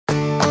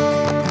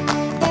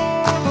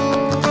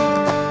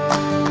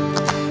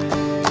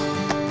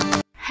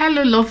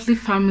Hello lovely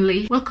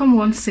family, welcome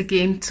once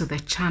again to the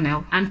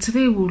channel, and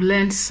today we'll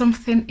learn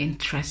something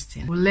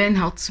interesting. We'll learn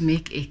how to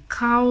make a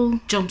cowl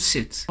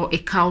jumpsuit or a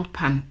cowl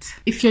pant.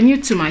 If you're new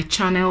to my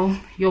channel,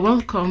 you're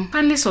welcome.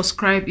 Kindly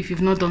subscribe if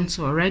you've not done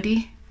so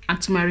already, and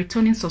to my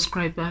returning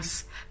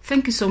subscribers,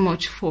 thank you so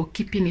much for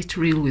keeping it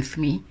real with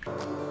me.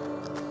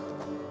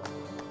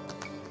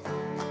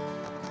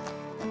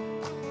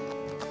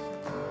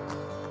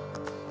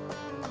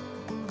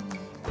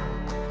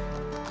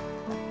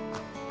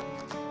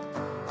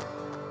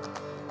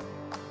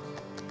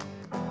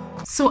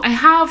 So I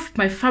have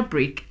my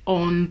fabric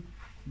on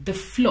the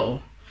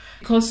floor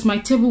because my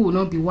table will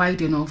not be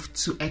wide enough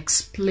to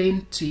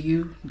explain to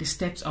you the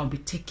steps I'll be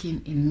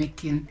taking in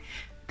making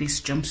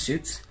this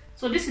jumpsuit.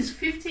 So this is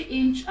 50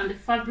 inch and the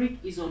fabric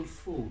is on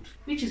fold,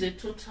 which is a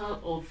total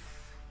of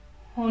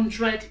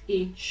 100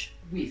 inch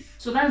width.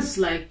 So that's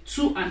like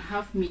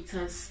 2.5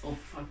 meters of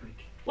fabric.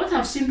 What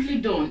I've simply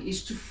done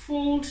is to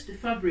fold the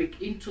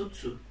fabric into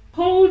two.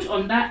 Hold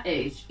on that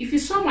edge. If you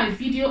saw my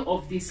video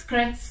of the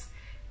skirts,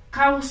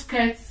 cowl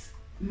skirts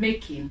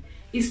making,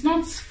 it's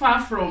not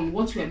far from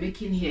what we're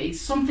making here. It's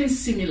something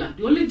similar.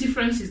 The only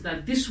difference is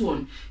that this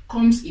one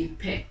comes in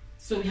pair,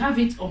 so we have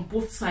it on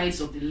both sides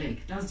of the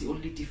leg. That's the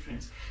only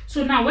difference.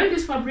 So now when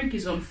this fabric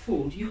is on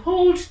fold, you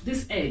hold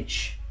this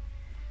edge,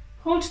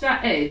 hold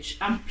that edge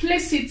and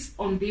place it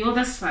on the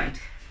other side.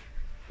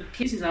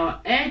 Okay, this is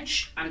our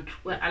edge and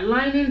we're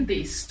aligning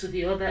this to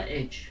the other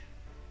edge.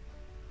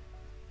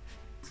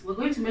 So we're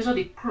going to measure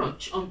the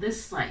crotch on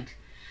this side,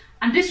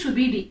 and this will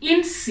be the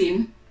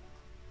inseam.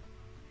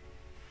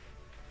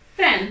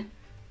 Then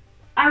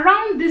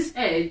around this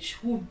edge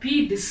will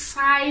be the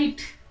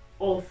side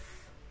of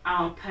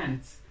our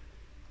pants,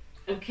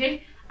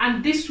 okay,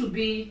 and this will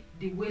be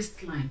the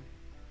waistline.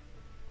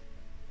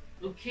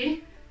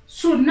 Okay,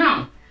 so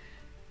now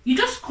you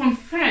just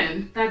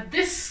confirm that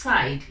this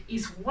side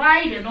is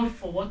wide enough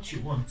for what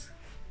you want.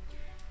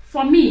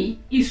 For me,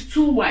 it's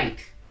too wide.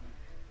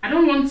 I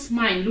don't want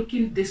mine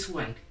looking this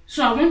wide,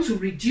 so I want to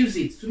reduce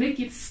it to make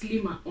it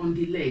slimmer on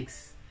the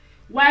legs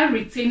while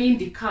retaining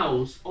the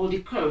cowls or the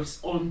curves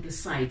on the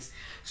sides.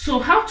 So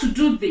how to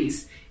do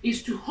this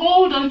is to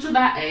hold onto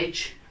that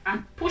edge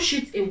and push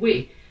it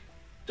away.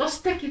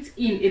 Just take it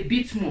in a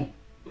bit more,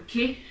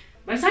 okay?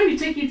 By the time you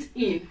take it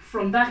in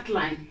from that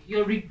line,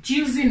 you're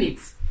reducing it.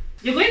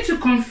 You're going to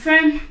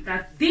confirm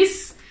that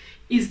this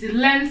is the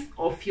length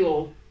of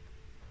your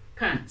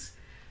pants,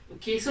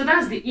 okay? So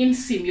that's the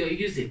inseam you're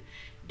using.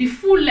 The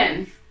full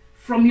length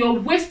from your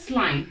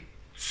waistline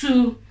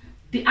to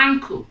the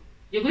ankle,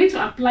 you're going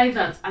to apply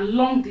that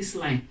along this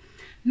line.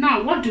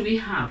 Now what do we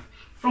have?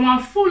 From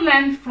our full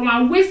length, from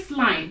our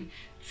waistline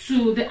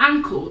to the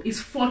ankle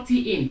is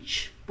 40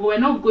 inch, but we're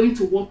not going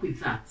to work with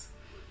that.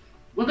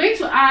 We're going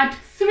to add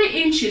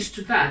 3 inches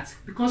to that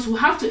because we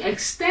have to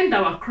extend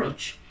our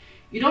crotch.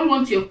 You don't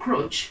want your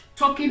crotch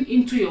tucking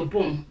into your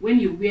bum when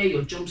you wear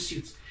your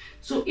jumpsuit.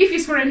 So if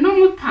it's for a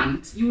normal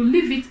pant, you will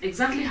leave it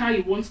exactly how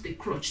you want the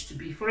crotch to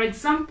be. For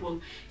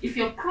example, if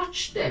your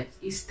crotch depth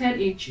is 10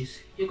 inches,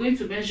 you're going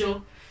to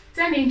measure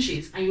 10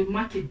 inches and you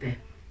mark it there.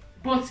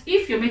 But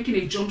if you're making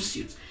a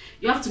jumpsuit,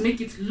 you have to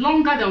make it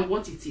longer than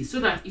what it is so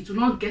that it will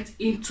not get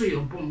into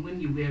your bum when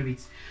you wear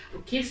it.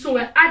 Okay, so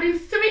we're adding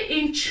 3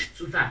 inch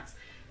to that.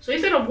 So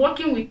instead of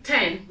working with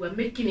 10, we're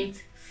making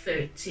it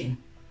 13.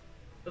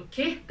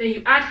 Okay, then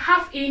you add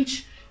 ½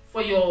 inch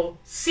for your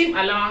seam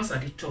allowance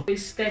at the top.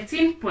 It's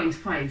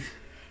 13.5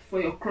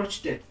 for your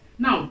crotch depth.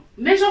 Now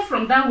measure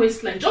from that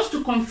waistline just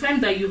to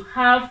confirm that you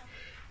have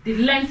the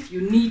length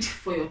you need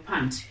for your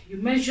pant. You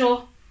measure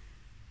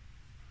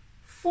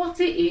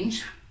 40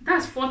 inch,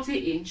 that's 40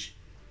 inch.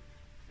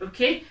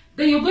 Okay,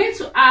 then you're going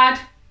to add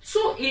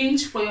 2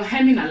 inch for your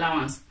hemming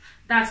allowance.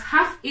 That's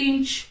 ½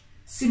 inch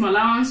seam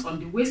allowance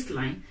on the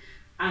waistline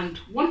and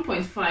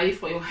 1.5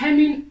 for your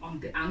hemming on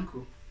the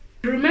ankle.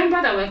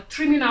 Remember that we're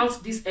trimming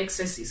out these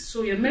excesses,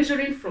 so you're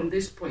measuring from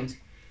this point.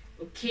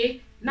 Okay,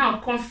 now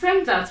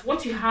confirm that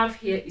what you have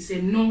here is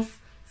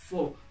enough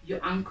for your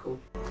ankle.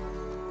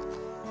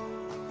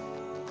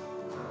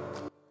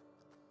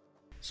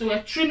 So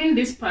we're trimming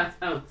this part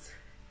out.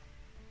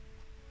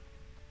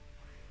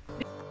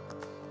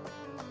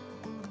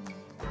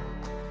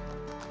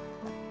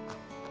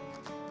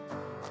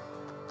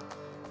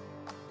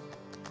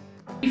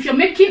 If you're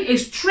making a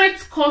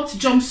straight cut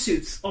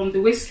jumpsuit on the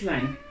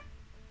waistline,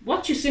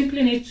 what you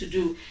simply need to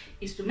do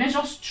is to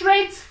measure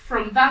straight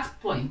from that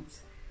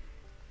point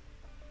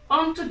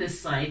onto the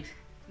side,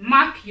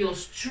 mark your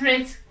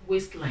straight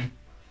waistline.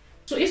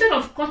 So instead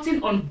of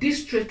cutting on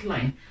this straight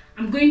line,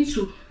 I'm going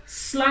to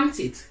slant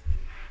it.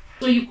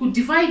 So you could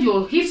divide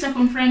your hip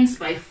circumference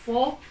by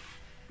 4,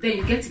 then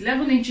you get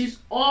 11 inches,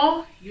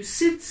 or you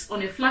sit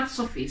on a flat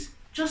surface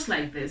just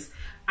like this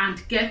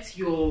and get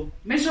your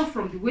measure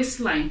from the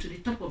waistline to the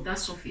top of that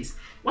surface.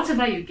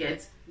 Whatever you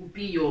get will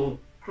be your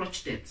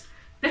crotch depth.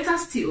 Better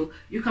still,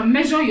 you can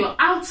measure your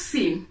out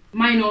seam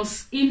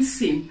minus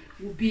inseam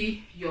will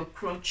be your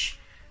crotch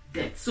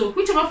depth. So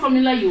whichever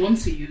formula you want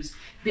to use,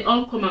 they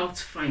all come out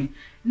fine.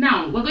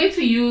 Now we're going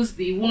to use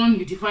the one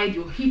you divide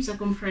your hip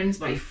circumference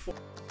by 4.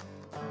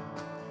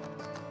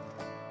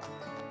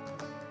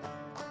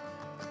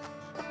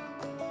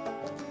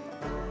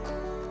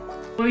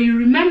 But you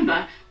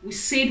remember we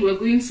said we're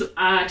going to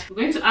add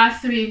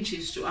 3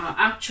 inches to our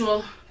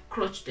actual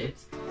crotch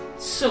depth.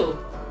 So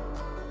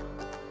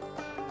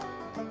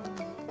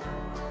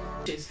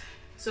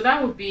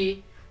that would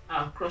be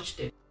our crotch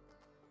depth.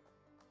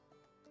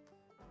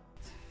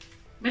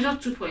 Measure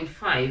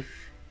 2.5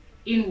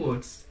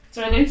 inwards.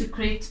 So we're going to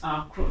create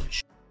our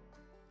crotch.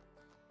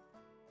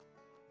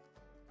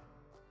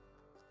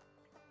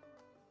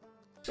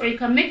 So you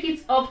can make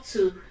it up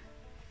to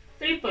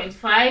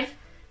 3.5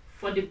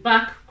 for the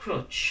back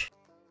crotch.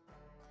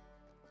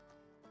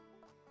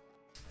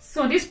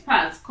 So this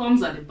part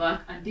comes at the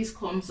back and this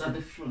comes at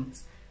the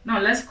front. Now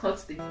let's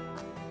cut the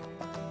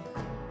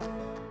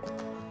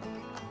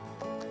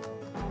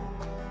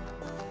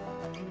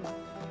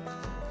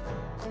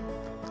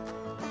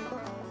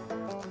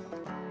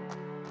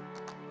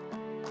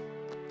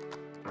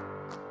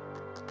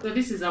So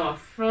this is our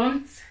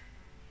front,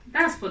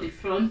 that's for the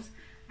front,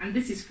 and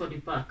this is for the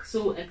back.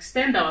 So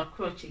extend our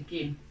crotch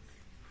again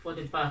for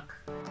the back.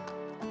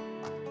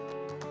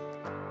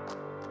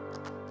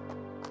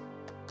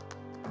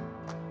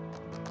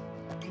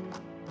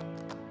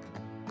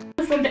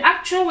 From the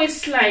actual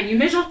waistline, you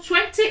measure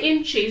 20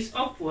 inches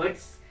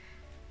upwards.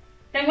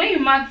 Then when you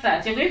mark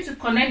that, you're going to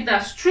connect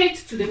that straight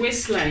to the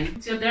waistline.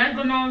 It's your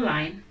diagonal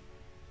line.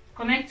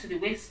 Connect to the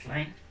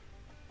waistline.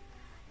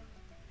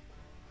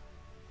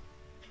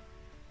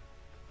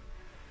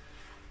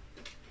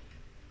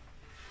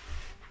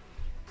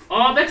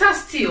 Or better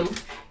still,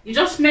 you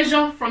just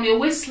measure from your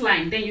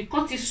waistline, then you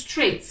cut it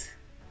straight.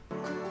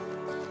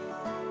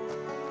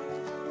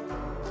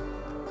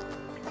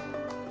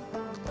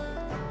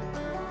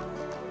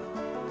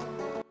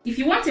 If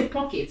you want a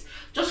pocket,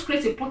 just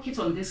create a pocket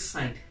on this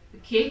side,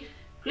 okay?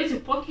 Create a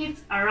pocket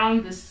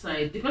around this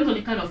side. Depends on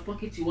the kind of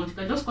pocket you want. You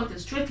can just cut a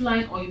straight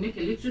line or you make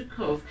a little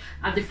curve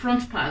at the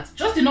front part.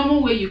 Just the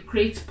normal way you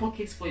create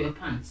pockets for your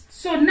pants.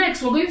 So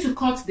next, we're going to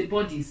cut the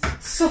bodies.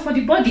 So for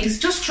the bodies,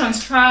 just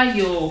transfer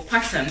your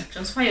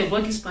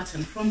bodice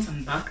pattern front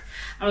and back.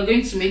 And we're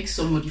going to make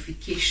some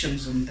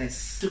modifications on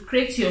this. To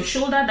create your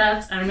shoulder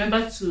dart, and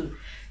remember to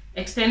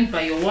extend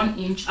by your 1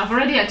 inch. I've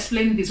already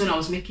explained this when I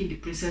was making the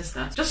princess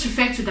dart. Just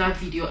refer to that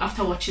video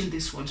after watching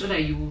this one so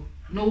that you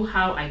know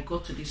how I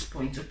got to this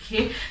point,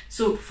 okay?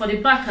 So for the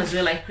back as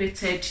well, I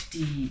created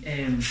the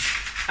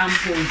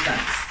armhole dart.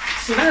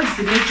 So that's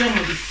the major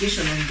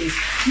modification on this.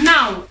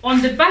 Now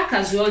on the back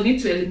as well, you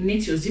need to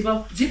eliminate your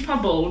zipper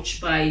bulge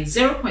by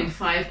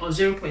 0.5 or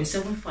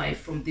 0.75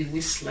 from the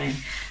waistline.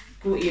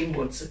 Go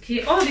inwards,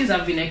 okay? All these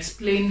have been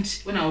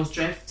explained when I was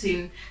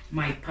drafting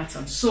my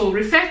pattern. So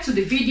refer to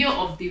the video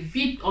of the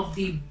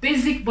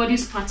basic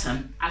bodice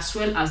pattern as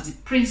well as the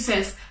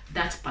princess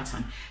dart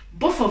pattern.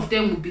 Both of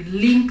them will be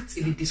linked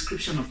in the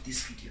description of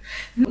this video.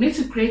 We need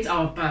to create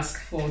our basque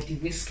for the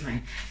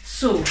waistline.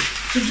 So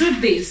to do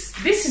this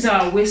is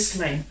our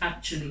waistline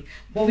actually,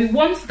 but we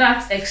want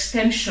that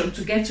extension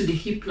to get to the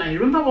hip line.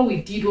 Remember what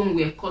we did when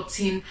we were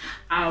cutting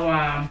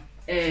our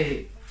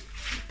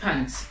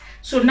pants?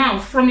 So now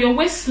from your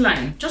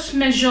waistline, just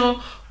measure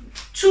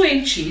 2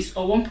 inches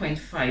or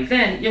 1.5.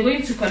 Then you're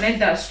going to connect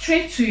that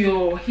straight to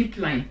your hip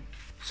line.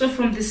 So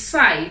from the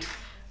side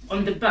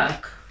on the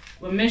back,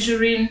 we're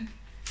measuring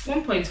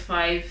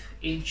 1.5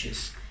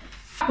 inches.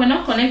 We're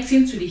not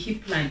connecting to the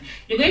hip line.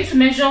 You're going to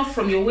measure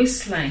from your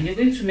waistline. You're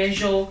going to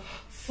measure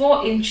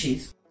 4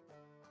 inches.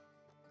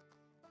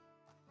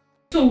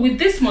 So with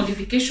these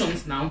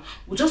modifications now,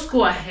 we'll just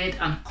go ahead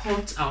and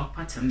cut our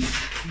pattern.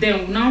 Then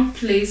we'll now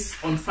place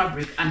on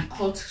fabric and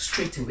cut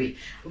straight away.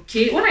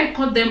 Okay, when I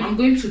cut them, I'm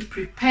going to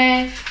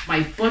prepare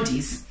my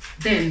bodice.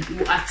 Then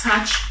we'll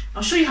attach.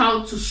 I'll show you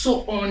how to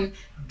sew on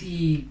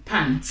the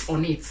pants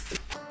on it.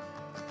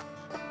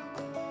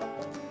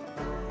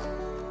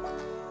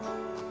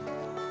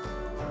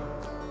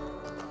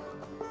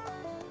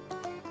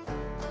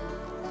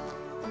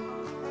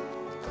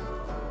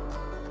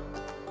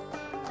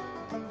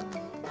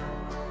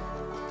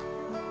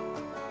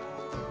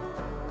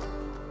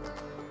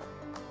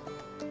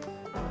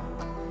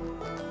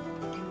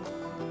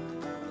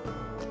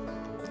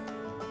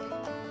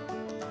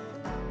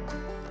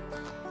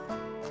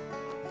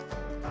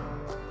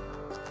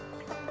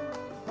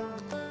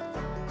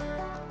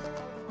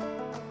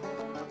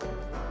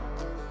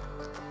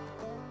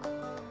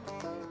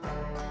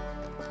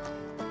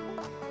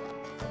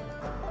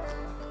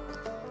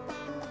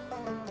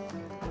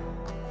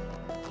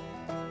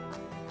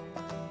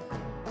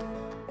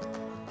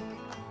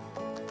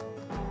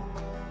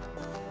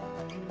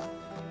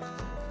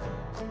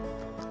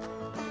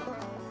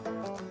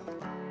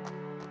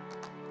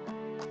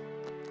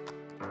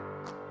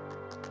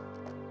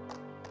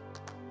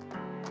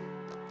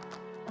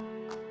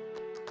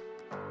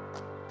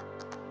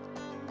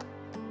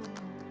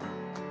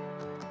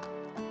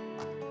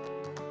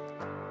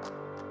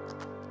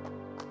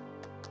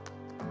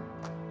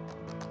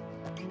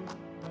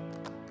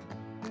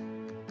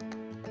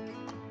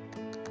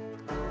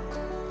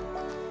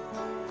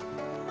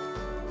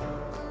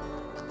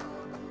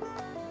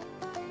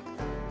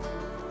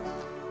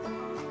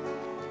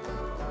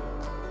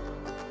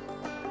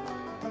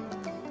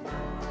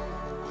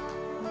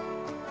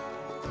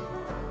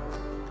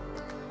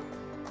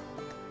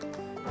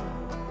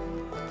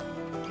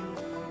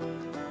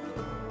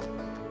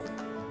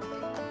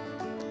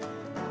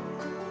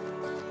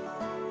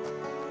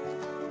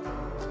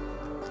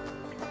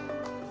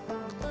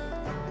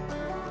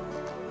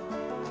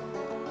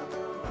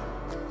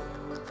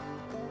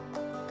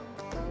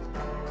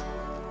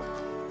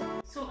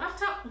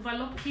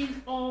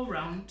 overlocking all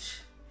round,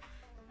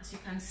 as you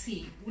can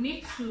see, we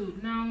need to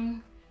now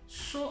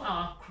sew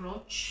our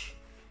crotch.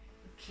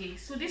 Okay,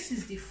 so this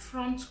is the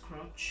front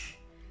crotch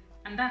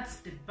and that's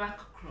the back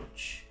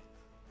crotch.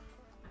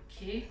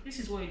 Okay, this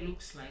is what it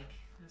looks like.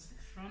 That's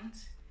the front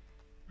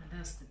and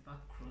that's the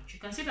back crotch. You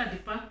can see that the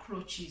back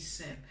crotch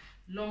is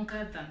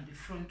longer than the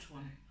front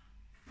one.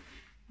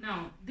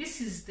 Now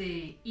this is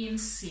the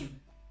inseam.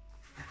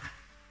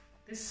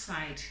 This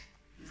side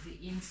is the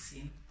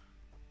inseam.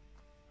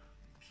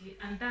 Okay,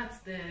 and that's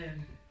the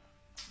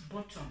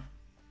bottom,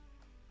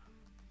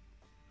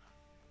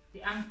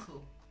 the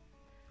ankle.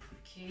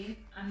 Okay,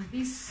 and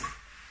this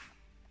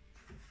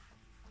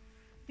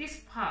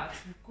part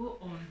will go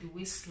on the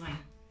waistline.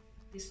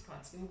 This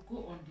part will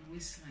go on the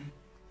waistline.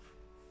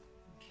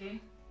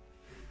 Okay,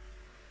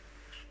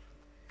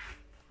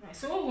 right,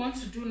 so what we want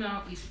to do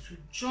now is to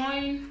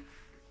join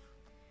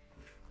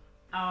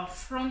our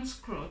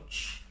front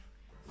crotch.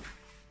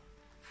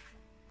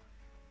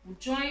 We'll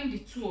join the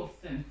two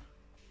of them.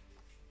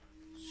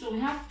 So we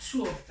have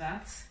two of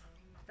that.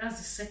 That's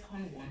the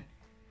second one.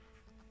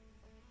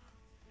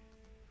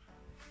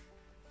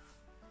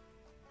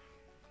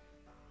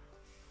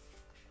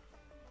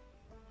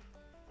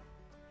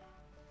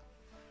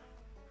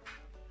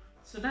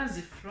 So that's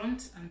the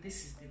front and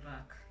this is the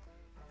back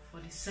for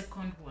the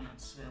second one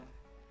as well.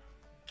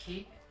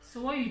 Okay,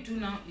 so what you do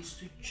now is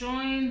to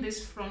join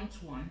this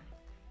front one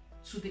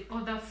to the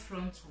other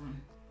front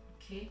one.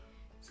 Okay,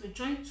 so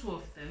join two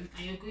of them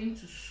and you're going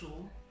to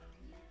sew.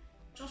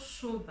 Just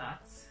sew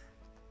that.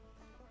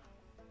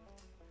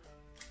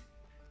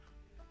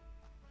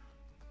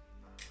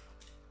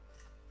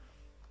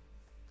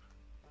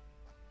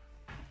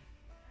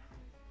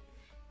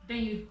 Then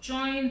you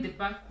join the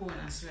back one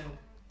as well.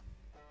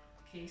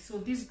 Okay, so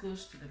this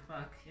goes to the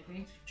back. You're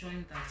going to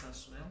join that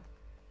as well.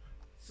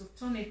 So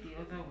turn it the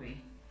other way.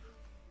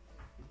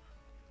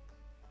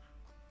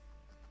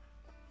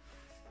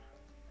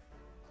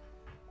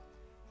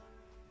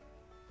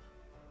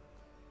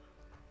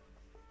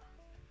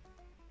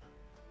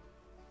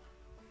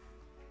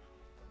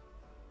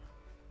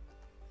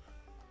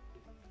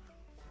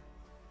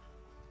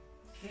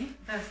 Okay,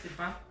 that's the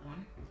back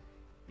one.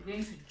 We're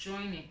going to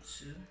join it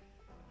too.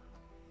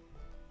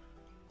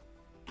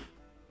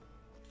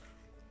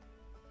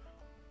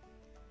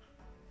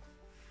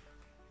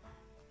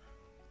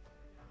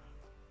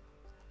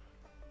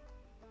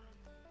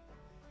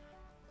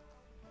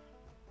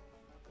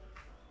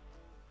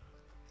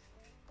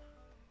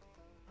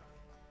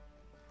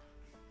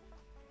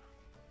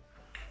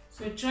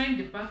 So join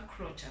the back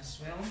crotch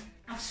as well.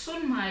 I've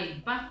sewn my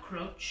back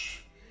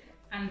crotch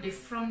and the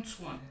front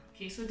one.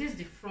 Okay, so this is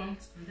the front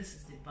and this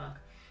is the back.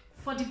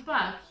 For the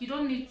back, you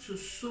don't need to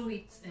sew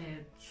it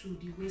to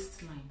the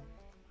waistline.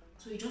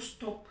 So you just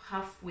stop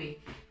halfway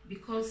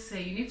because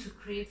you need to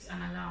create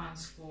an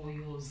allowance for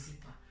your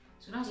zipper.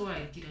 So that's what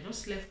I did. I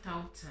just left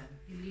out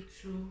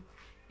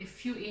a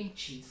few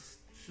inches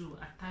to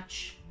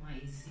attach my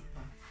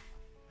zipper.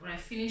 But I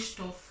finished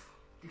off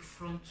the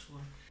front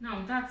one.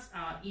 Now that's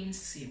our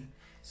inseam.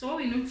 So what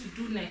we need to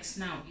do next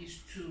now is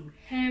to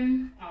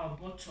hem our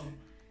bottom.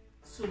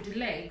 So the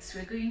legs,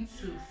 we're going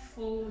to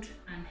fold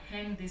and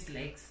hem these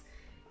legs.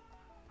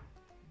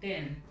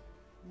 Then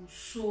we'll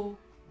sew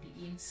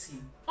the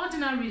inseam.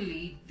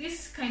 Ordinarily,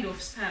 this kind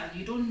of style,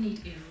 you don't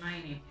need a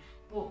lining,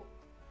 but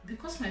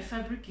because my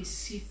fabric is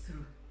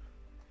see-through,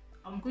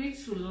 I'm going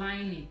to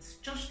line it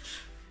just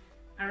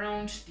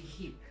around the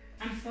hip.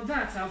 And for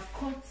that, I've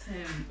cut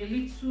a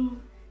little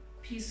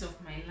piece of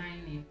my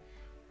lining.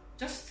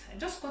 I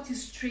just cut it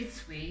straight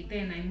way.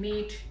 Then I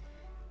made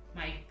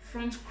my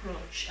front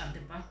crotch and the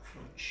back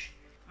crotch.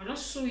 I'll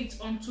just sew it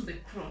onto the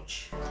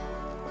crotch.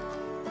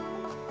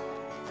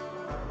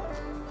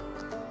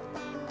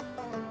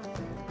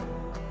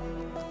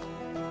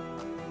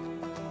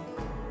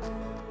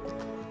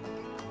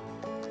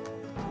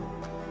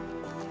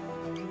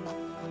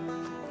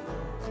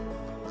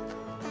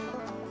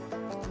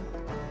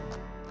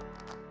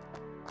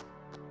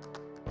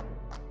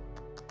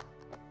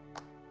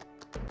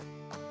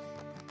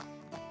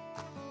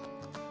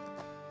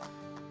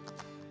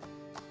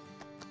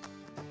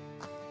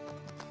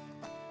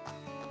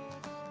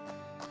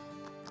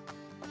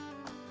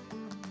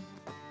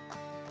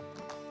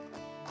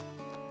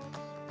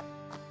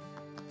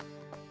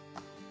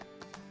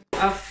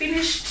 I've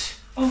finished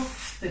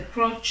off the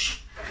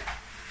crotch,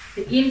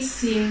 the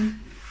inseam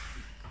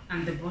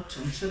and the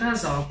bottom. So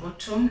that's our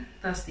bottom,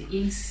 that's the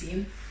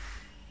inseam,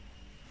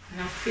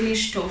 and I've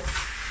finished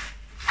off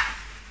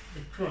the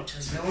crotch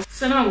as well.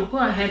 So now we'll go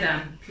ahead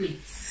and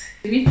pleat.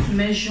 We need to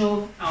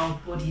measure our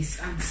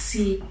bodies and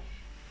see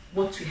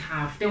what we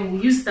have. Then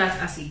we'll use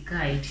that as a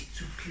guide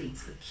to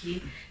pleat.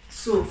 Okay,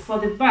 so for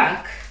the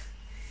back,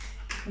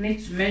 we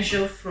need to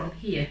measure from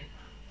here.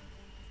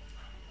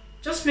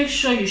 Just make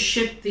sure you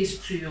shape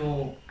this to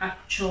your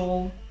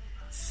actual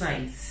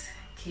size.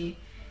 Okay,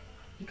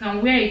 you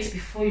can wear it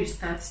before you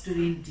start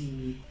doing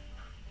the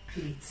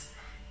pleats.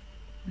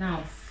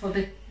 Now for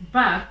the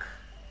back,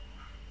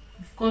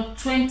 we've got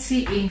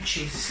 20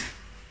 inches.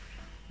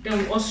 Then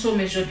we'll also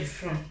measure the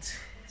front.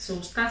 So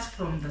we'll start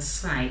from the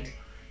side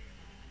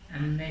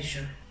and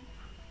measure.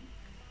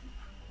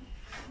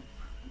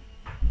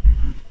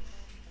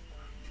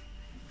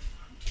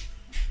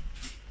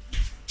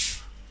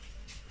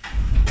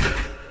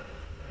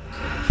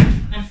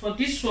 And for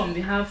this one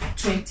we have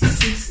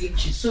 26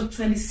 inches. So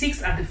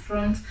 26 at the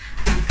front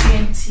and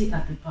 20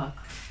 at the back.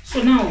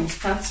 So now we'll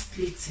start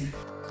pleating.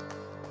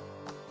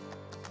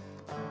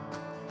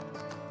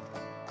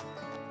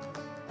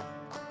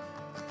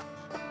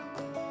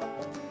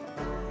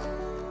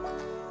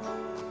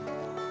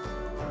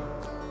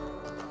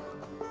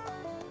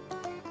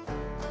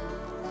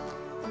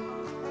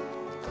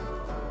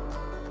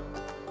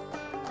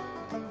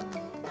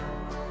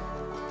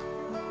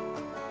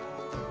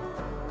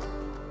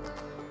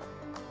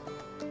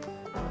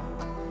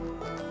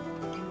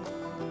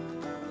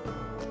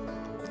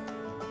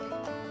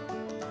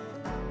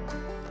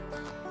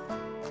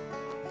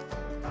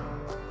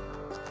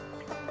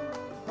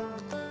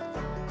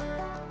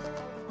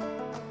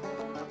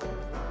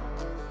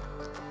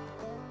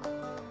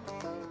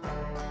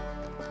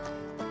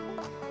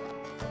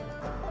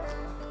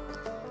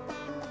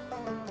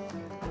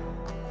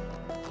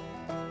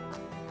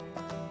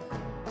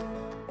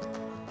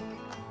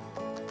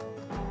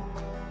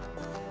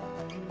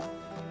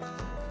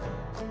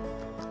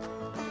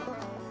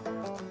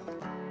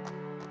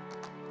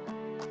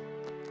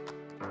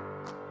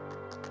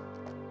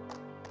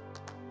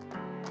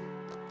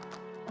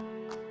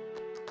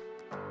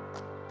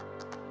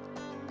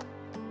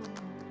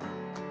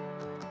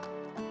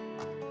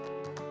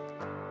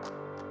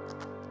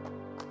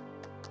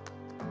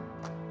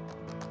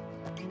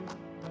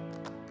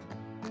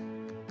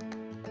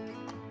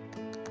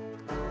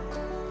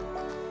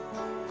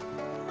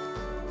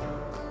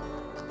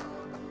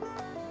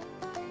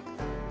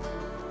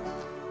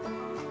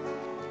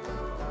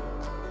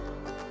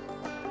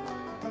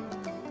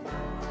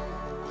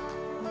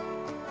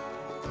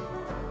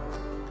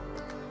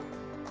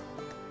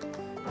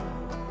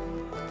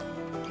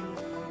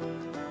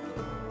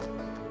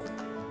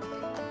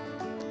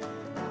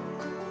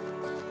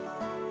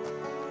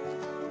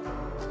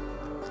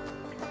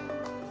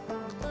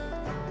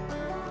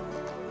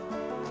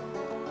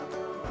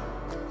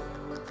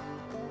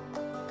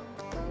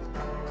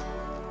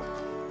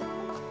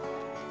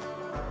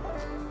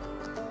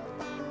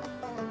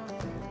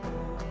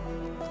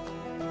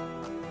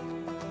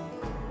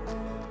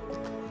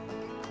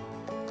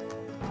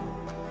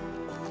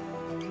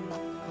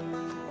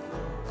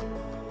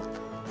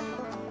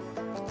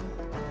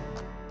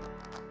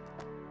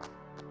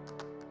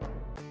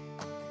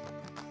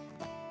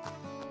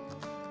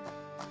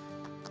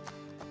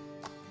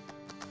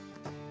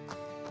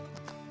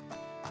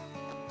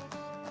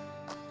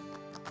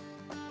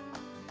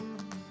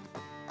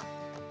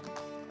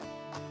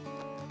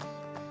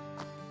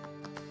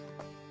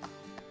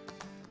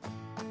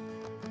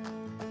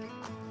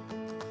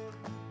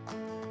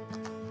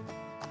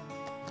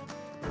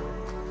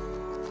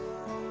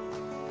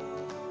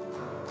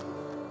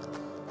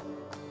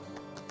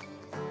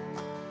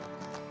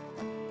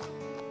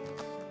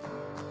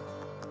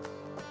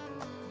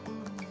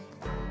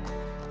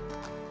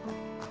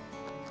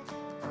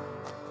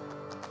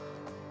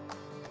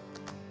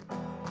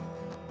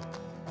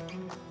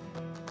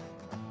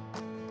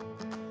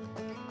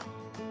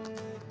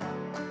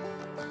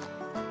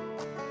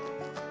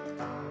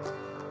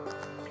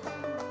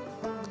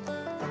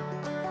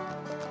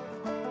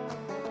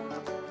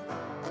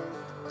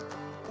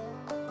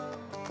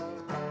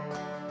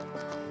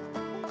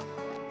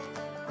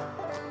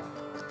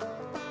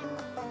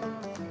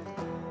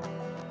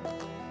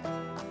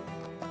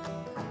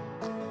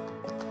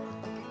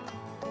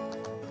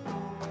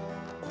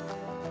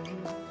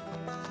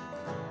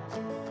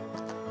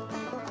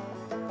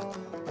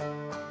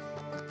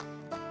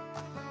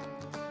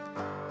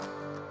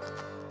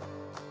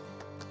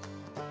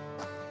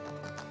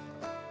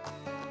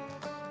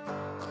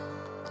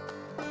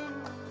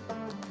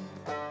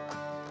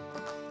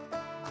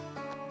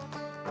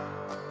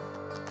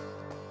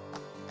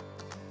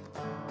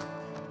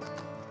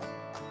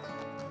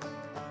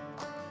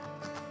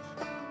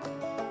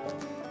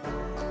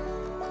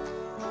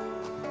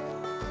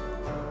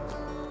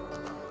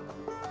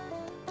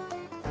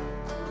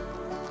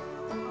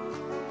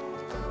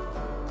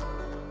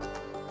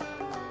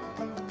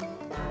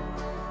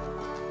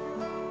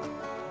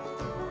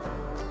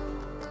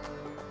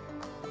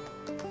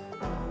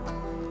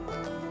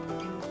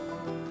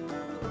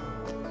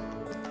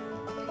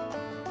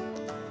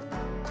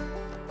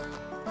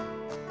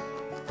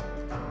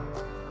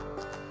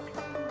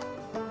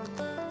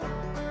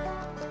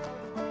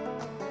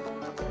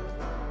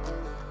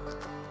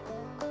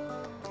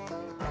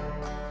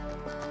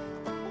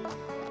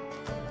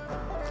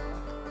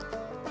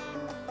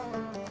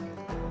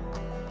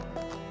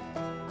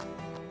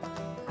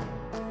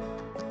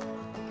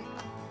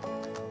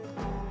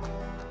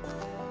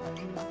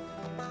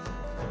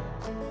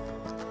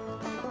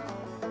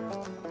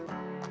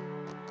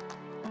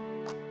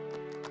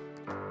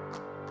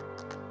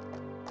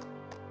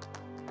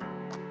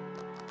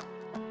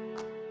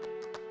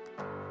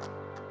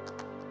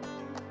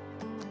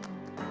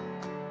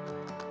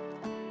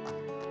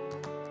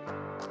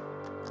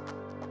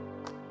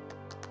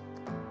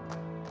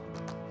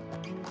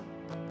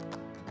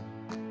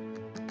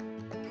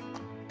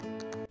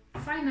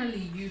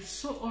 finally, you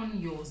sew on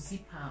your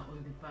zipper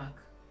on the back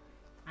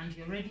and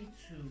you're ready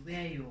to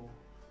wear your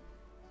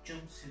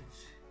jumpsuit.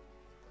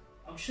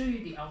 I'll show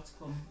you the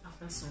outcome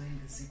after sewing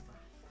the zipper.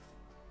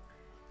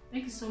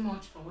 Thank you so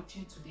much for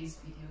watching today's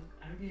video.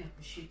 I really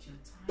appreciate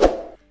your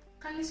time.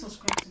 Kindly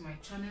subscribe to my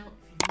channel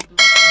if you haven't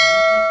done so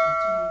already, and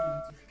turn on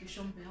the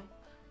notification bell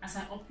as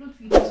I upload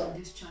videos on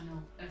this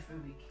channel every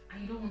week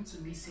and you don't want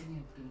to miss any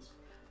of those.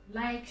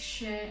 Like,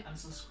 share and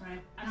subscribe,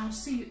 and I'll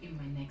see you in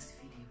my next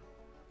video.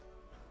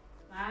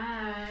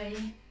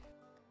 Bye.